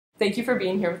Thank you for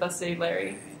being here with us today,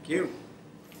 Larry. Thank you.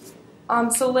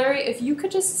 So Larry, if you could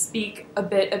just speak a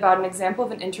bit about an example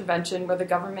of an intervention where the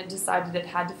government decided it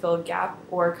had to fill a gap,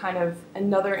 or kind of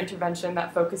another intervention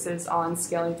that focuses on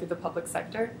scaling through the public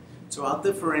sector. So I'll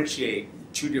differentiate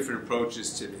two different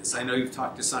approaches to this. I know you've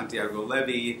talked to Santiago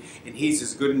Levy, and he's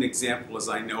as good an example as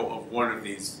I know of one of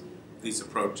these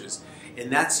approaches.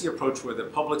 And that's the approach where the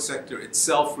public sector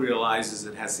itself realizes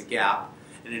it has a gap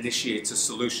and initiates a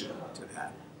solution to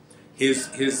that.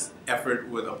 His effort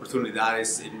with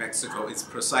Oportunidades in Mexico is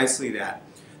precisely that.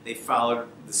 They followed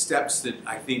the steps that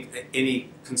I think any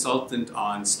consultant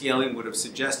on scaling would have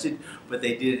suggested, but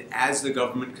they did it as the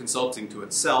government consulting to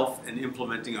itself and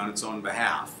implementing on its own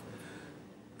behalf.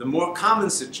 The more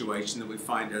common situation that we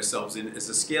find ourselves in as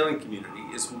a scaling community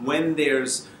is when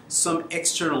there's some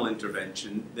external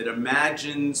intervention that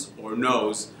imagines or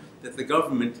knows that the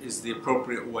government is the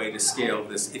appropriate way to scale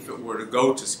this if it were to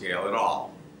go to scale at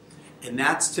all. And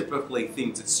that's typically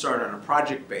things that start on a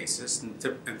project basis and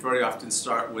very often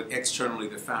start with externally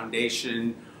the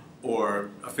foundation or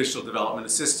official development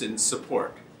assistance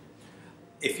support.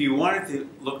 If you wanted to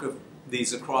look at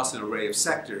these across an array of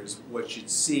sectors, what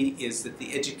you'd see is that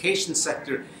the education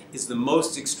sector is the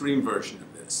most extreme version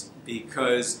of this,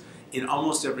 because in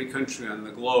almost every country on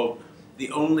the globe,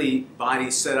 the only body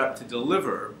set up to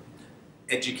deliver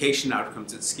education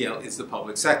outcomes at scale is the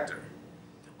public sector,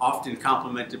 often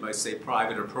complemented by, say,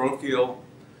 private or parochial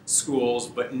schools,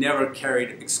 but never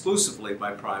carried exclusively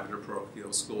by private or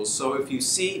parochial schools. So if you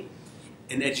see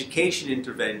an education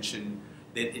intervention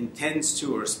that intends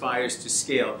to or aspires to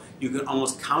scale, you can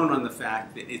almost count on the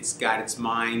fact that it's got its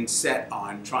mind set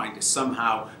on trying to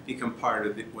somehow become part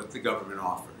of what the government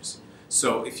offers.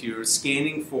 So if you're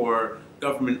scanning for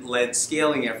government-led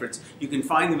scaling efforts, you can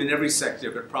find them in every sector,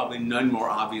 but probably none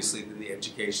more obviously than the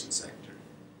education sector.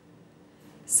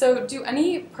 So do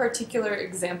any particular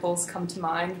examples come to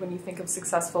mind when you think of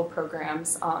successful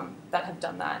programs that have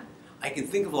done that? I can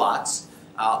think of lots.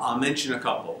 I'll mention a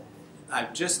couple.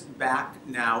 I'm just back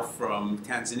now from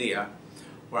Tanzania,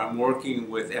 where I'm working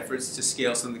with efforts to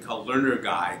scale something called learner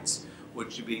guides,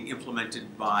 which are being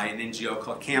implemented by an NGO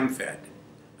called CAMFED,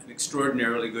 an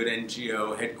extraordinarily good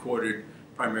NGO headquartered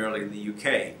primarily in the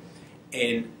UK.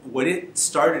 And what it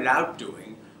started out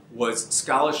doing was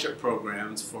scholarship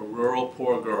programs for rural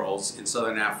poor girls in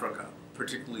southern Africa,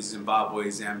 particularly Zimbabwe,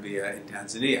 Zambia, and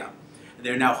Tanzania. And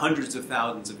there are now hundreds of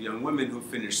thousands of young women who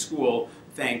finish school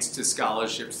thanks to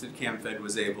scholarships that CAMFED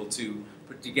was able to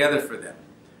put together for them.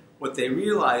 What they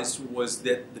realized was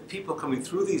that the people coming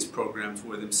through these programs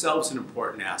were themselves an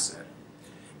important asset.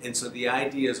 And so the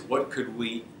idea is, what could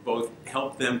we both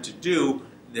help them to do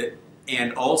that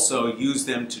and also use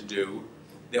them to do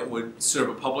that would serve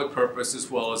a public purpose as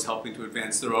well as helping to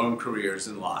advance their own careers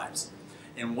and lives.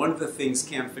 And one of the things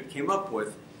CAMFED came up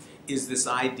with is this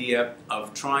idea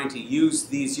of trying to use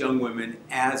these young women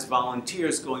as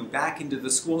volunteers going back into the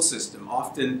school system,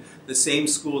 often the same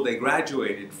school they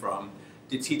graduated from,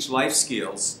 to teach life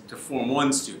skills to Form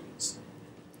 1 students.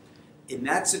 In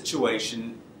that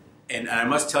situation, and I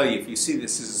must tell you, if you see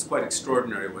this is quite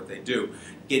extraordinary what they do,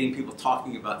 getting people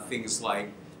talking about things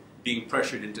like being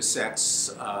pressured into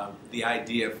sex, the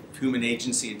idea of human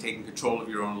agency and taking control of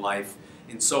your own life,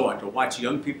 and so on. To watch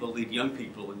young people lead young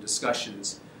people in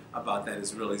discussions about that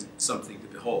is really something to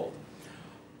behold.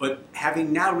 But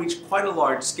having now reached quite a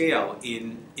large scale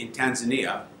in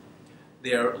Tanzania,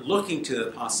 they're looking to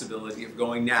the possibility of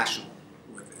going national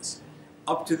with this.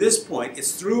 Up to this point,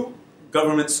 it's through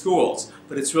government schools,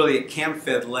 but it's really a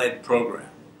CAMFED-led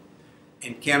program.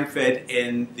 And CAMFED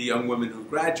and the young women who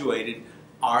graduated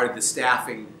are the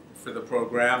staffing for the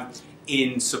program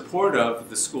in support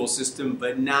of the school system,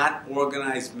 but not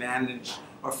organized, managed,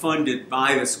 or funded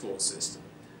by the school system.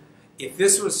 If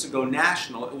this was to go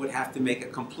national, it would have to make a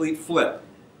complete flip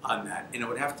on that, and it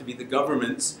would have to be the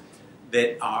governments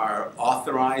that are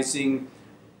authorizing,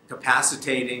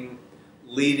 capacitating,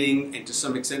 leading, and to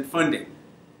some extent funding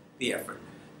the effort.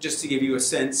 Just to give you a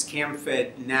sense,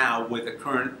 CAMFED now, with the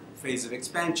current phase of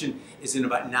expansion, is in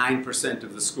about 9%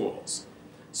 of the schools.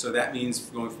 So that means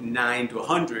going from 9 to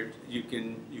 100, you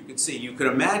can see. You could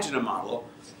imagine a model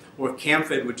where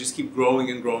CAMFED would just keep growing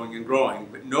and growing and growing,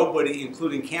 but nobody,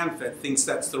 including CAMFED, thinks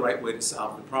that's the right way to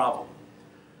solve the problem.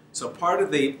 So part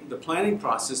of the planning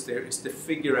process there is to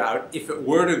figure out, if it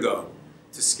were to go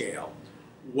to scale,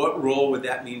 what role would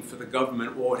that mean for the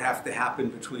government? What would have to happen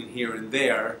between here and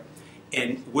there?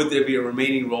 And would there be a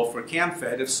remaining role for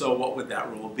CAMFED? If so, what would that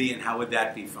role be and how would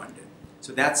that be funded?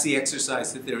 So that's the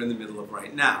exercise that they're in the middle of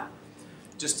right now.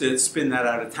 Just to spin that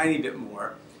out a tiny bit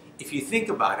more, if you think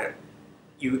about it,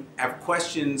 you have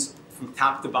questions from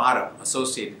top to bottom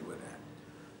associated with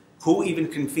Who even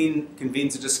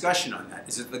convenes a discussion on that?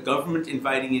 Is it the government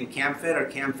inviting in CAMFED or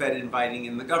CAMFED inviting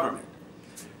in the government?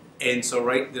 And so,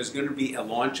 there's going to be a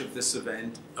launch of this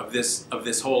event, of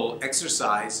this whole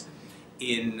exercise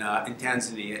in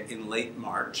Tanzania in late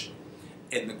March.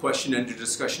 And the question under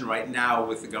discussion right now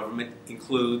with the government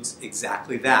includes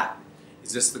exactly that.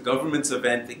 Is this the government's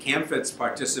event that CAMFED's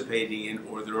participating in,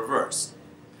 or the reverse?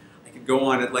 I could go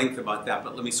on at length about that,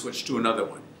 but let me switch to another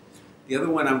one. The other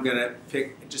one I'm going to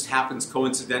pick, it just happens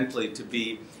coincidentally to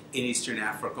be in Eastern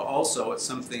Africa also. It's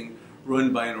something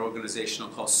run by an organization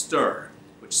called STIR,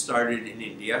 which started in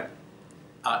India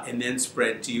and then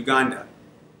spread to Uganda.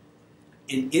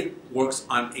 And it works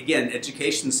on, again,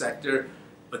 education sector,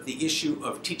 but the issue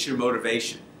of teacher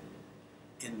motivation.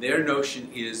 And their notion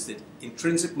is that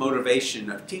intrinsic motivation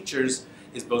of teachers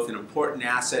is both an important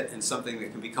asset and something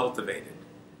that can be cultivated.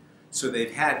 So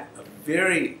they've had a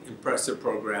very impressive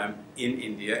program in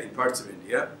India, in parts of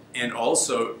India, and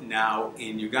also now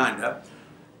in Uganda,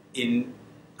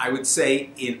 I would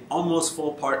say in almost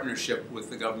full partnership with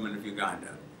the government of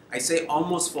Uganda. I say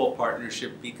almost full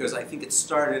partnership because I think it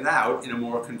started out in a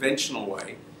more conventional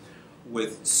way,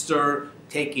 with STIR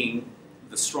taking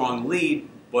the strong lead,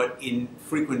 but in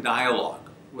frequent dialogue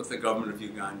with the government of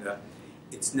Uganda.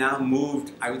 It's now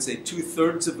moved, I would say,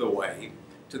 2/3 of the way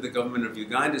to the government of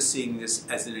Uganda seeing this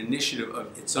as an initiative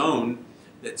of its own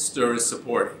that STIR is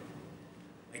supporting.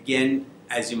 Again,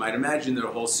 as you might imagine, there are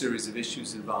a whole series of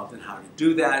issues involved in how to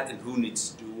do that and who needs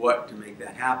to do what to make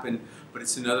that happen. But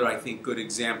it's another, I think, good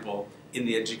example in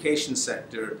the education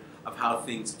sector of how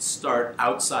things that start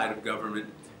outside of government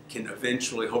can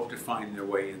eventually hope to find their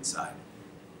way inside.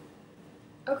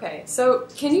 Okay, so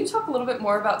can you talk a little bit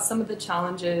more about some of the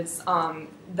challenges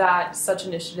that such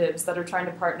initiatives that are trying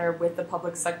to partner with the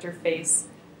public sector face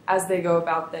as they go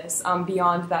about this,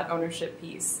 beyond that ownership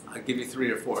piece? I'll give you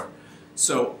 3 or 4.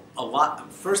 So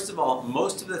first of all,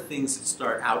 most of the things that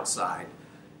start outside,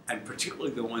 and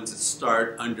particularly the ones that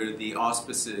start under the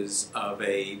auspices of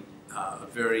a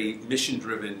very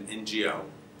mission-driven NGO,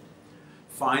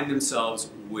 find themselves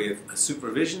with a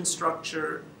supervision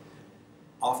structure,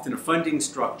 often a funding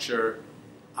structure,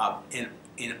 and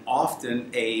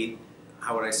often a,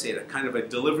 how would I say it, a kind of a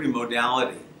delivery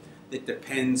modality that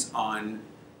depends on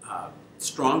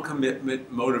strong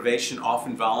commitment, motivation,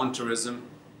 often voluntarism,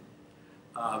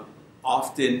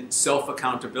 often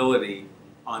self-accountability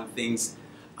on things,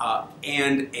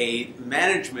 and a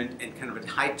management and kind of a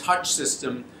high-touch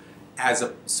system as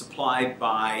supplied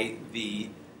by the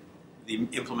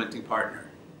implementing partner.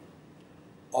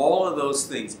 All of those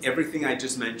things, everything I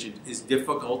just mentioned, is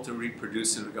difficult to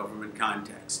reproduce in a government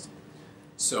context.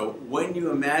 So when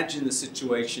you imagine the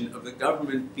situation of the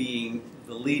government being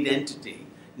the lead entity,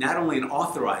 not only in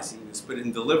authorizing this, but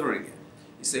in delivering it,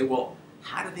 you say, well,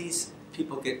 how do these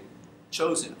people get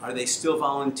chosen? Are they still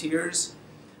volunteers?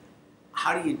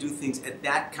 How do you do things at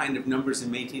that kind of numbers and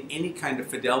maintain any kind of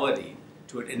fidelity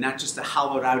to it, and not just a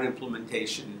hollowed out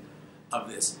implementation of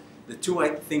this? The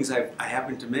 2 things I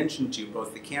happen to mention to you,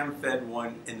 both the CAMFED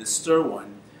one and the STIR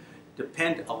one,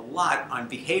 depend a lot on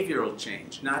behavioral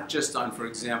change, not just on, for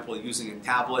example, using a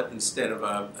tablet instead of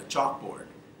a chalkboard.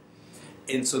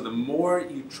 And so the more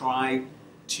you try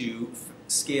to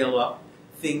scale up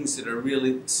things that are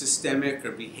really systemic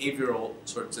or behavioral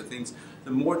sorts of things,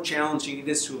 the more challenging it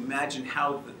is to imagine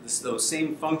how those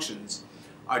same functions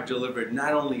are delivered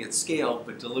not only at scale,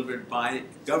 but delivered by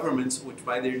governments, which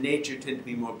by their nature tend to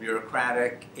be more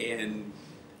bureaucratic and,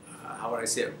 how would I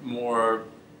say it, more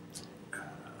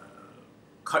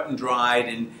cut and dried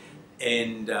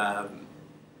and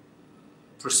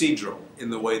procedural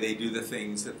in the way they do the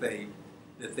things that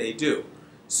they do.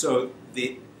 So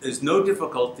there's no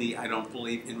difficulty, I don't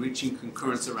believe, in reaching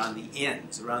concurrence around the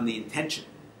ends, around the intention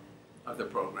of the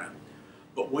program.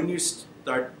 But when you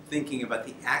start thinking about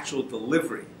the actual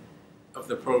delivery of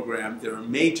the program, there are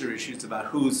major issues about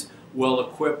who's well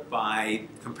equipped by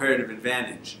comparative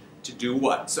advantage to do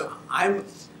what. So I'm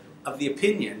of the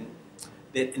opinion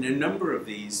that in a number of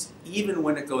these, even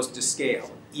when it goes to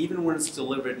scale, even when it's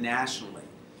delivered nationally,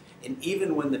 and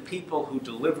even when the people who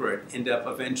deliver it end up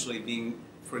eventually being,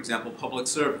 for example, public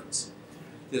servants,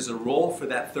 there's a role for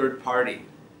that third party,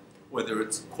 whether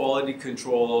it's quality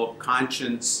control,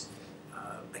 conscience,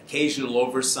 occasional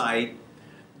oversight,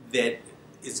 that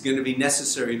is going to be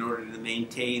necessary in order to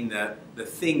maintain the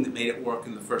thing that made it work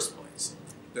in the first place.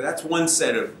 So that's one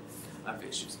set of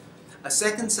issues. A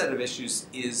second set of issues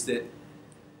is that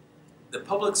the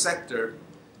public sector,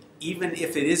 even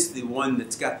if it is the one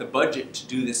that's got the budget to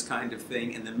do this kind of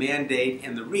thing and the mandate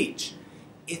and the reach,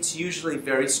 it's usually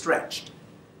very stretched.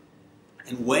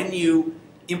 And when you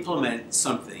implement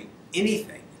something,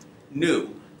 anything,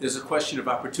 new, there's a question of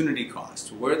opportunity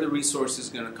cost. Where are the resources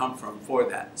going to come from for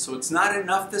that? So it's not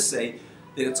enough to say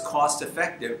that it's cost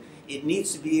effective. It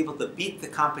needs to be able to beat the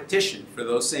competition for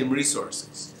those same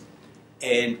resources.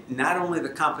 And not only the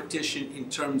competition in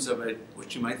terms of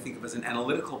what you might think of as an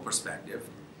analytical perspective,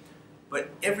 but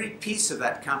every piece of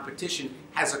that competition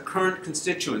has a current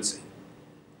constituency.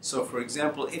 So for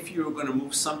example, if you were going to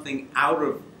move something out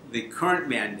of the current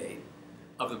mandate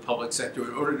of the public sector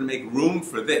in order to make room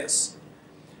for this,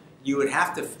 you would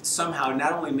have to somehow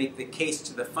not only make the case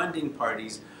to the funding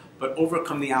parties, but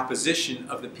overcome the opposition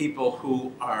of the people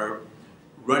who are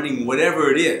running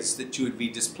whatever it is that you would be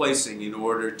displacing in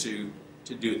order to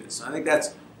do this. I think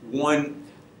that's one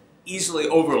easily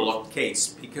overlooked case,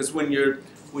 because when you're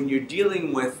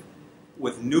dealing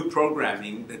with new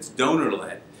programming that's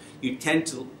donor-led, you tend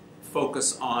to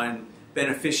focus on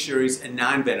beneficiaries and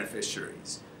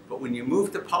non-beneficiaries. But when you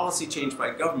move to policy change by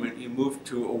government, you move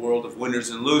to a world of winners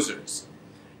and losers.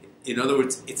 In other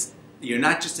words, you're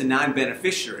not just a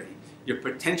non-beneficiary, you're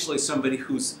potentially somebody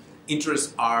whose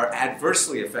interests are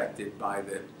adversely affected by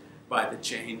the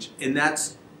change, and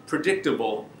that's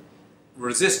predictable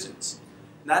resistance.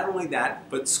 Not only that,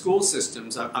 but school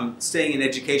systems, I'm staying in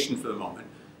education for the moment,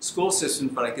 school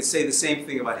systems, but I could say the same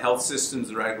thing about health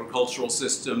systems or agricultural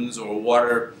systems or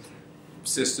water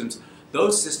systems.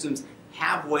 Those systems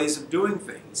have ways of doing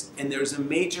things, and there's a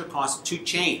major cost to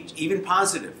change, even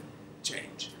positive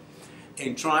change.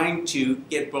 And trying to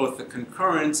get both the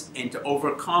concurrence and to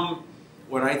overcome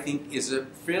what I think is a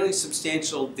fairly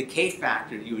substantial decay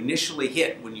factor you initially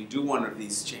hit when you do one of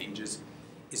these changes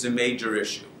is a major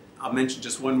issue. I'll mention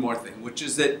just one more thing, which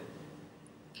is that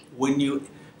when you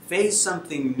phase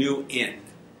something new in,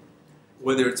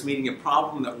 whether it's meeting a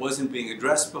problem that wasn't being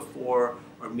addressed before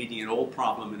or meeting an old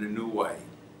problem in a new way,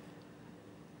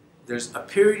 there's a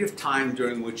period of time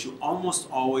during which you almost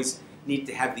always need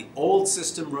to have the old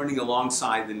system running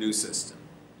alongside the new system.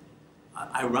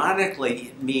 Ironically,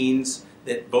 it means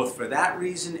that both for that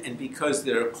reason and because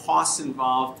there are costs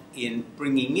involved in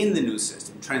bringing in the new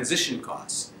system, transition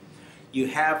costs, you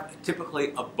have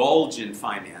typically a bulge in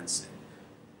financing.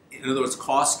 In other words,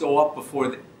 costs go up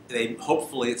before they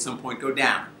hopefully at some point go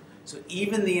down. So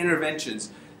even the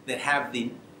interventions that have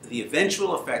the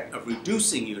eventual effect of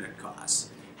reducing unit costs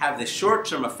have the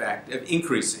short-term effect of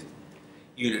increasing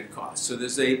unit costs. So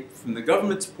from the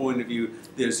government's point of view,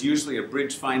 there's usually a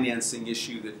bridge financing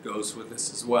issue that goes with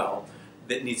this as well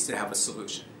that needs to have a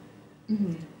solution.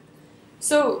 Mm-hmm.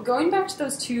 So going back to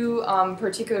those two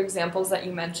particular examples that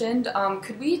you mentioned,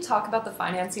 could we talk about the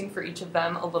financing for each of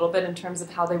them a little bit in terms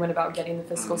of how they went about getting the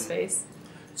fiscal space?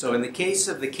 So in the case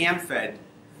of the CAMFED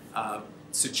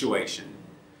situation,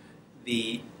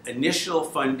 the initial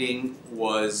funding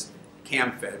was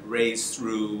CAMFED, raised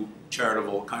through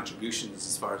charitable contributions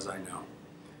as far as I know.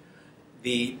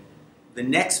 The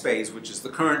next phase, which is the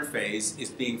current phase, is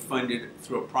being funded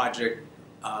through a project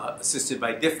assisted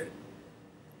by DFID.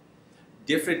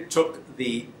 DFID took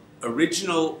the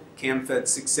original CAMFED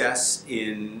success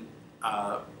in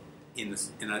a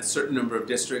certain number of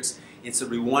districts and said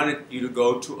we wanted you to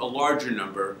go to a larger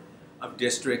number of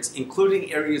districts,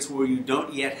 including areas where you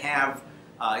don't yet have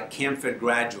CAMFED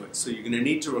graduates. So you're going to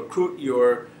need to recruit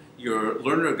your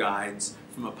learner guides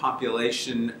from a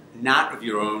population not of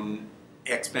your own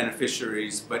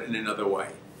ex-beneficiaries, but in another way.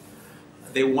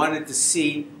 They wanted to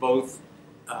see both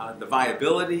the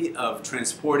viability of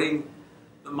transporting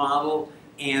the model,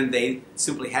 and they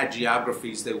simply had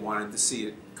geographies they wanted to see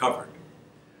it covered.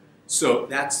 So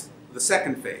that's the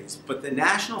second phase. But the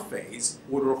national phase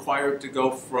would require it to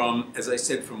go from, as I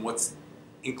said, from what's,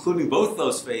 including both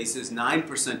those phases,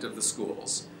 9% of the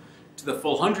schools, to the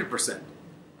full 100%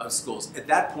 of schools. At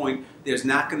that point, there's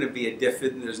not going to be a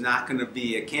DFID and there's not going to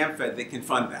be a CAMFED that can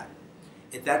fund that.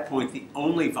 At that point, the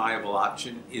only viable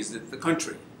option is that the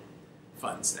country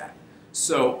funds that.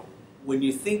 So when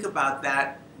you think about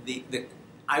that,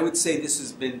 I would say this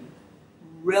has been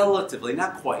relatively,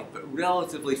 not quite, but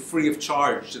relatively free of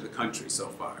charge to the country so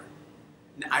far.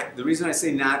 The reason I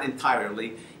say not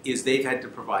entirely is they've had to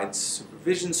provide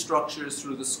supervision structures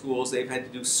through the schools, they've had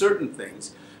to do certain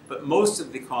things, but most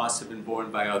of the costs have been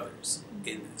borne by others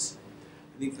in this.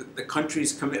 I think that the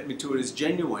country's commitment to it is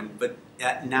genuine, but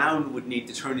that now would need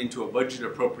to turn into a budget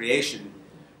appropriation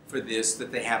for this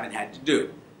that they haven't had to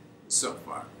do so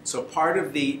far. So part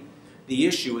of the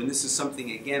issue, and this is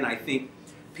something, again, I think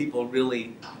people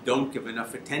really don't give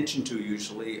enough attention to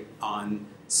usually on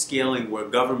scaling where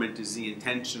government is the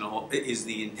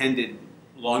intended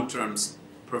long-term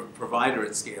provider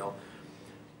at scale.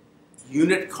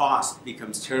 Unit cost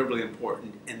becomes terribly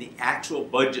important, and the actual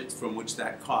budget from which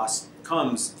that cost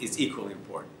comes is equally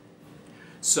important.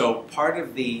 So part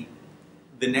of the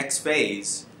next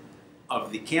phase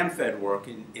of the CAMFED work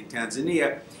in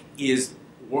Tanzania is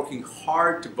working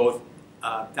hard to both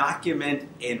document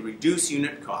and reduce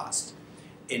unit costs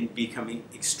and becoming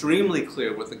extremely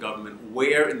clear with the government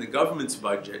where in the government's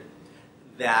budget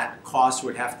that costs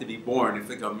would have to be borne if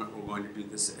the government were going to do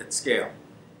this at scale.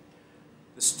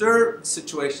 The STIR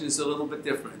situation is a little bit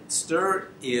different. STIR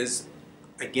is,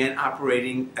 again,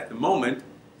 operating at the moment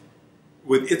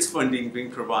with its funding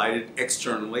being provided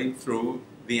externally through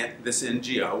this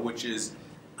NGO, which is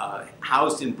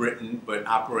housed in Britain but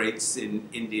operates in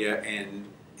India and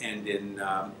in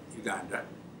Uganda.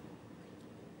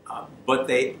 But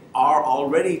they are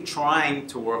already trying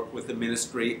to work with the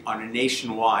ministry on a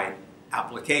nationwide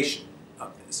application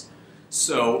of this.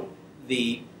 So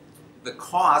the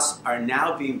costs are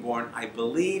now being borne, I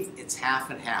believe it's half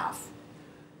and half,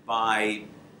 by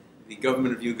the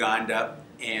government of Uganda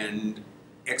and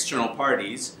external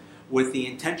parties, with the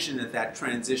intention that that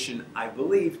transition, I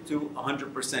believe, to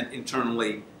 100%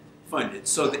 internally funded.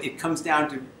 So that it comes down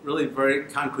to really very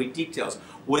concrete details.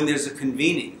 When there's a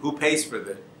convening, who pays for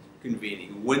the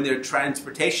convening? When there are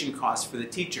transportation costs for the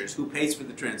teachers, who pays for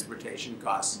the transportation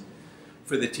costs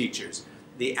for the teachers?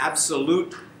 The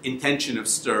absolute intention of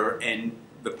STIR and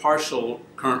the partial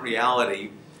current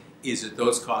reality is that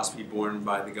those costs be borne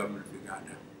by the government of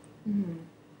Uganda. Mm-hmm.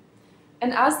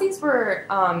 And as these were,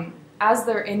 as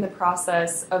they're in the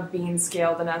process of being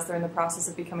scaled and as they're in the process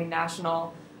of becoming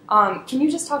national, can you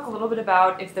just talk a little bit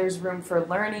about if there's room for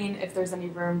learning, if there's any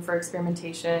room for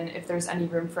experimentation, if there's any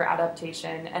room for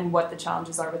adaptation, and what the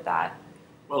challenges are with that?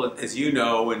 Well, as you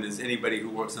know, and as anybody who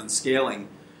works on scaling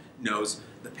knows,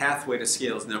 the pathway to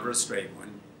scale is never a straight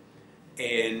one.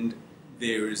 And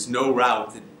there is no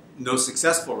route, no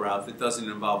successful route that doesn't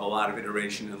involve a lot of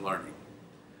iteration and learning.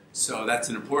 So that's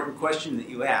an important question that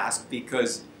you ask,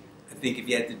 because I think if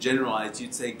you had to generalize,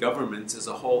 you'd say governments as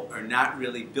a whole are not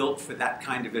really built for that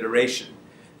kind of iteration.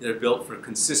 They're built for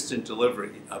consistent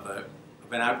delivery of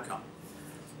an outcome.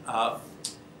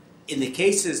 In the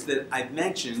cases that I've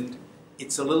mentioned,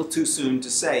 it's a little too soon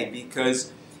to say,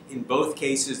 because in both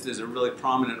cases there's a really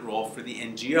prominent role for the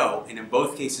NGO, and in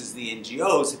both cases the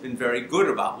NGOs have been very good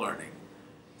about learning.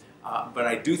 But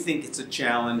I do think it's a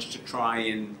challenge to try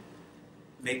and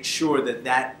make sure that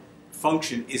that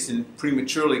function isn't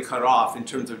prematurely cut off in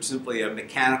terms of simply a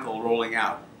mechanical rolling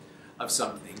out of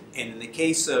something. And in the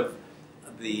case of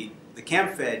the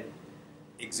CAMFED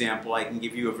example, I can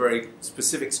give you a very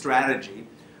specific strategy,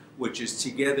 which is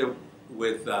together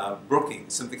with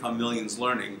Brookings, something called Millions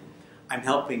Learning, I'm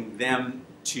helping them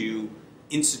to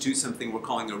institute something we're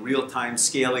calling a real-time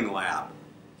scaling lab,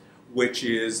 which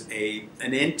is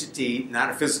an entity, not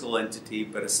a physical entity,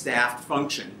 but a staffed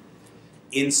function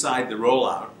inside the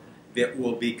rollout that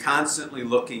will be constantly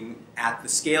looking at the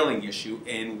scaling issue,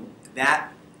 and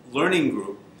that learning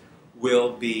group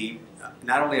will be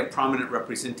not only a prominent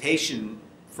representation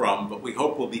from, but we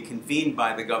hope will be convened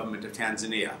by the government of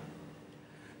Tanzania.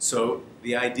 So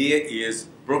the idea is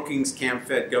Brookings,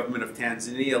 CAMFED, government of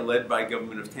Tanzania, led by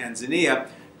government of Tanzania,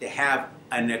 to have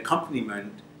an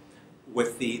accompaniment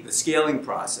with the scaling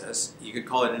process. You could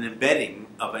call it an embedding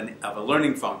of a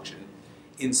learning function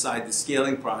inside the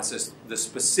scaling process, the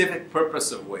specific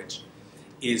purpose of which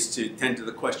is to tend to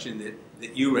the question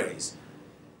that you raise.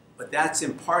 But that's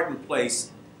in part in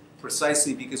place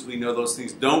precisely because we know those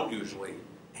things don't usually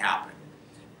happen.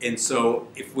 And so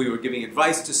if we were giving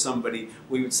advice to somebody,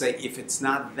 we would say, if it's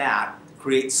not that,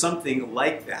 create something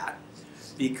like that.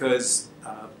 Because,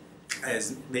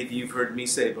 as maybe you've heard me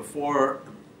say before,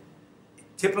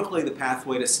 typically the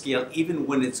pathway to scale, even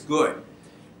when it's good,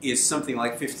 is something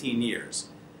like 15 years.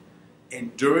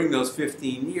 And during those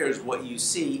 15 years, what you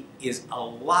see is a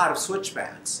lot of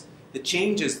switchbacks. The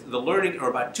changes, the learning are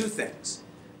about two things.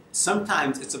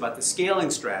 Sometimes it's about the scaling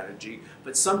strategy,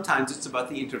 but sometimes it's about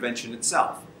the intervention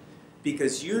itself.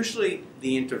 Because usually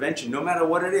the intervention, no matter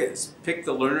what it is, pick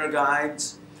the learner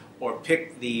guides or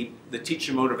pick the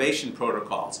teacher motivation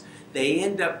protocols, they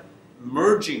end up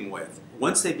merging with,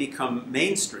 once they become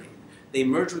mainstream, they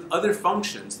merge with other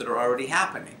functions that are already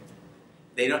happening.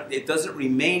 It doesn't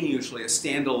remain usually a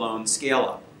standalone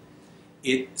scale-up.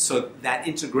 So that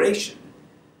integration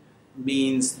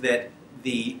means that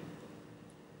the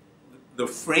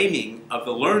framing of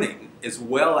the learning, as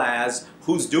well as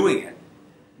who's doing it,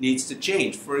 needs to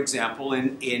change. For example,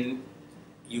 in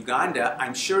Uganda,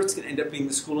 I'm sure it's going to end up being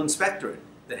the school inspectorate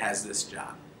that has this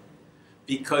job,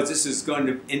 because this is going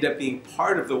to end up being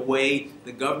part of the way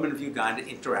the government of Uganda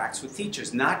interacts with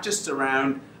teachers, not just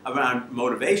around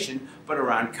motivation, but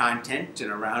around content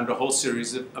and around a whole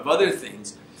series of other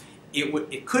things.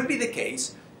 It could be the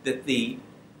case that the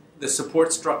the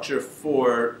support structure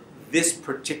for this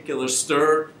particular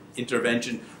STIR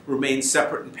intervention remains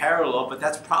separate and parallel, but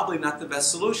that's probably not the best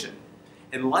solution.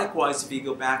 And likewise, if you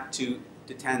go back to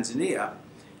Tanzania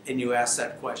and you ask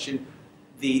that question,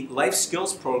 the life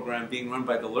skills program being run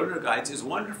by the learner guides is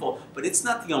wonderful, but it's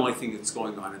not the only thing that's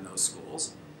going on in those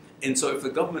schools. And so if the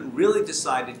government really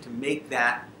decided to make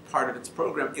that part of its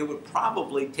program, it would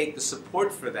probably take the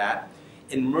support for that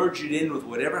and merge it in with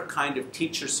whatever kind of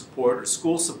teacher support or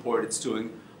school support it's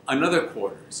doing on other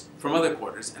quarters, from other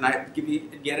quarters. And I give you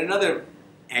yet another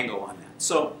angle on that.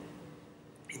 So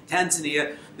in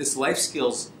Tanzania, this life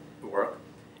skills work,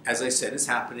 as I said, is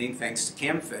happening thanks to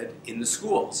CAMFED in the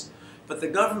schools. But the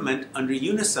government, under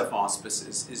UNICEF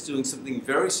auspices, is doing something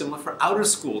very similar for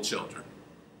out-of-school children.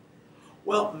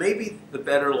 Well, maybe the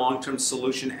better long-term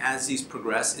solution as these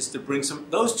progress is to bring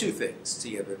those two things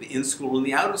together, the in-school and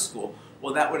the out-of-school.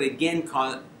 Well, that would again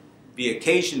be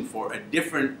occasion for a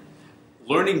different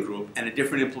learning group and a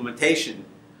different implementation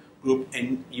group,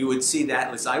 and you would see that,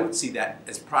 at least I would see that,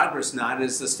 as progress, not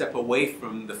as a step away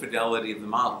from the fidelity of the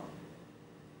model.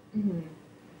 Mm-hmm.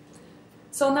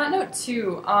 So on that note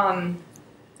too,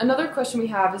 another question we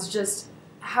have is just,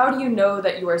 how do you know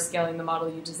that you are scaling the model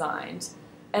you designed?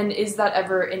 And is that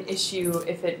ever an issue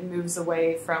if it moves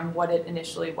away from what it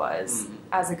initially was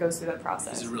as it goes through that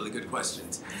process? These are really good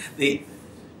questions.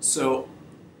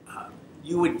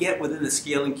 You would get within the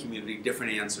scaling community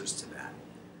different answers to that.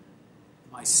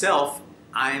 Myself,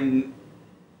 I'm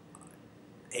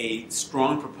a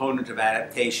strong proponent of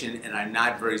adaptation, and I'm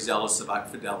not very zealous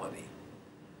about fidelity.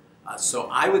 So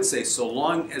I would say so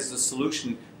long as the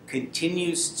solution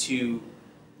continues to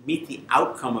meet the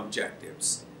outcome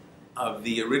objectives of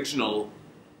the original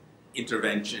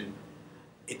intervention,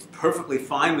 it's perfectly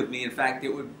fine with me. In fact, it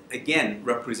would, again,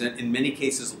 represent, in many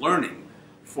cases, learning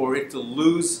for it to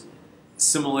lose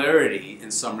similarity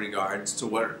in some regards to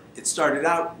what it started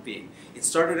out being. It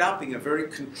started out being a very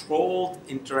controlled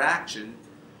interaction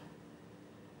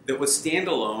that was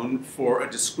standalone for a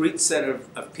discrete set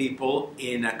of people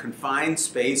in a confined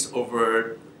space over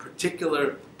a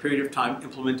particular period of time,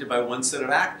 implemented by one set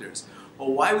of actors.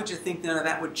 Well, why would you think none of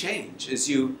that would change as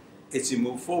you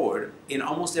move forward? In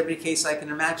almost every case I can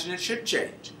imagine, it should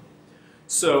change.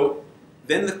 So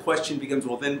then the question becomes,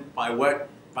 well, then by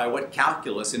what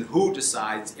calculus, and who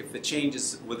decides if the change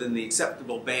is within the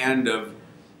acceptable band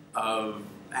of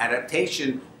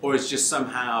adaptation, or is just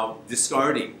somehow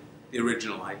discarding the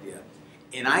original idea?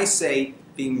 And I say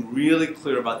being really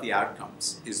clear about the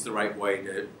outcomes is the right way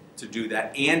to do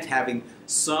that, and having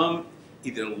some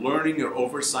either learning or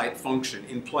oversight function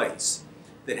in place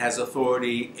that has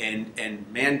authority and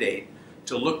mandate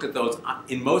to look at those,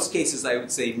 in most cases I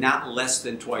would say not less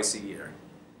than twice a year,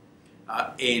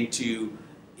 and to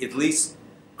at least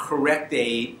correct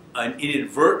an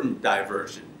inadvertent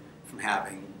diversion from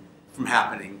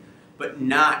happening, but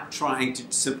not trying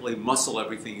to simply muscle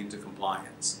everything into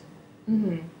compliance.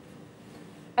 Mm-hmm.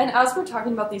 And as we're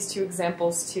talking about these two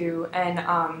examples too, and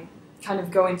kind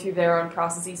of going through their own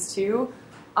processes too,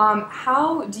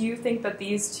 how do you think that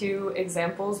these two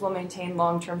examples will maintain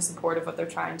long-term support of what they're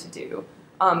trying to do,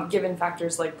 given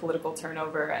factors like political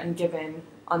turnover and given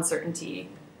uncertainty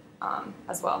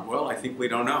as well? Well, I think we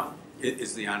don't know,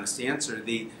 is the honest answer.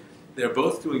 They're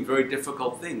both doing very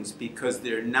difficult things because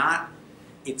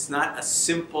it's not a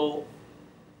simple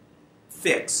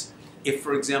fix. If,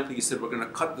 for example, you said we're going to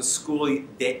cut the school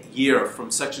year from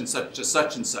such and such to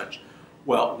such and such,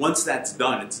 well, once that's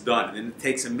done, it's done, and then it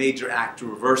takes a major act to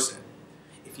reverse it.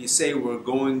 If you say we're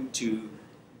going to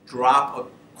drop a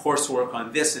coursework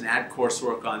on this and add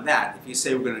coursework on that, if you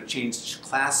say we're going to change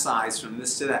class size from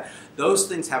this to that, those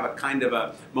things have a kind of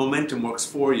a momentum works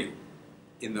for you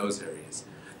in those areas.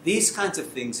 These kinds of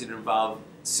things that involve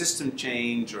system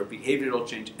change or behavioral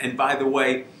change, and by the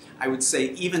way, I would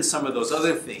say even some of those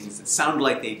other things that sound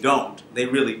like they don't, they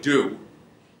really do.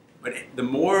 But the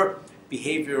more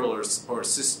behavioral or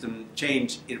system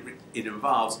change it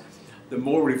involves, the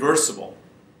more reversible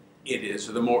it is,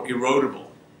 or the more erodible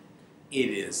it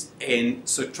is. And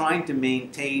so trying to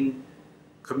maintain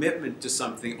commitment to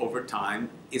something over time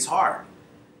is hard.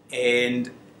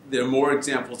 And there are more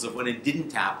examples of when it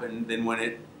didn't happen than when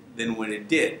it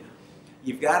did.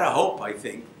 You've got to hope, I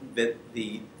think, that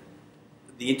the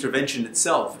intervention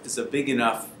itself is a big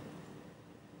enough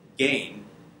gain,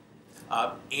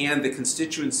 and the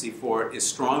constituency for it is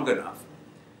strong enough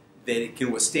that it can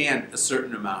withstand a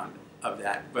certain amount of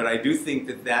that. But I do think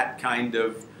that that kind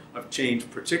of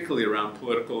change, particularly around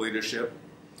political leadership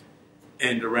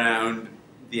and around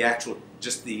the actual,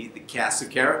 just the cast of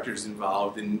characters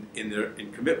involved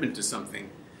in commitment to something,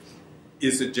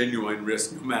 is a genuine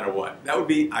risk no matter what. That would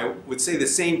be, I would say the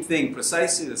same thing,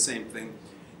 precisely the same thing,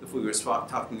 if we were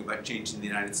talking about change in the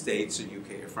United States or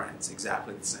UK or France,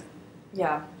 exactly the same.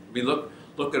 Yeah. I mean,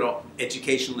 look at all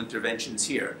educational interventions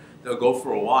here. They'll go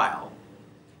for a while,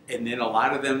 and then a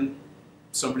lot of them,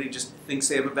 somebody just thinks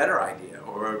they have a better idea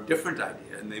or a different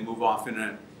idea, and they move off in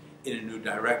a new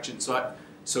direction.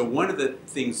 So one of the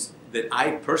things that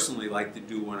I personally like to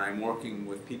do when I'm working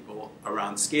with people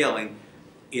around scaling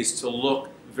is to look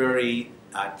very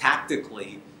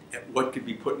tactically at what could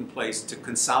be put in place to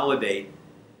consolidate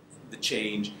the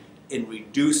change and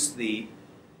reduce the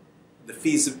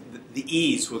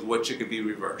ease with which it could be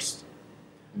reversed.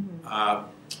 Mm-hmm.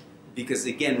 Because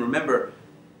again, remember,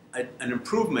 an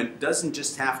improvement doesn't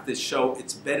just have to show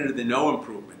it's better than no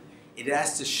improvement. It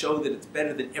has to show that it's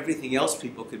better than everything else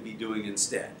people could be doing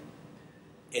instead.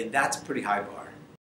 And that's a pretty high bar.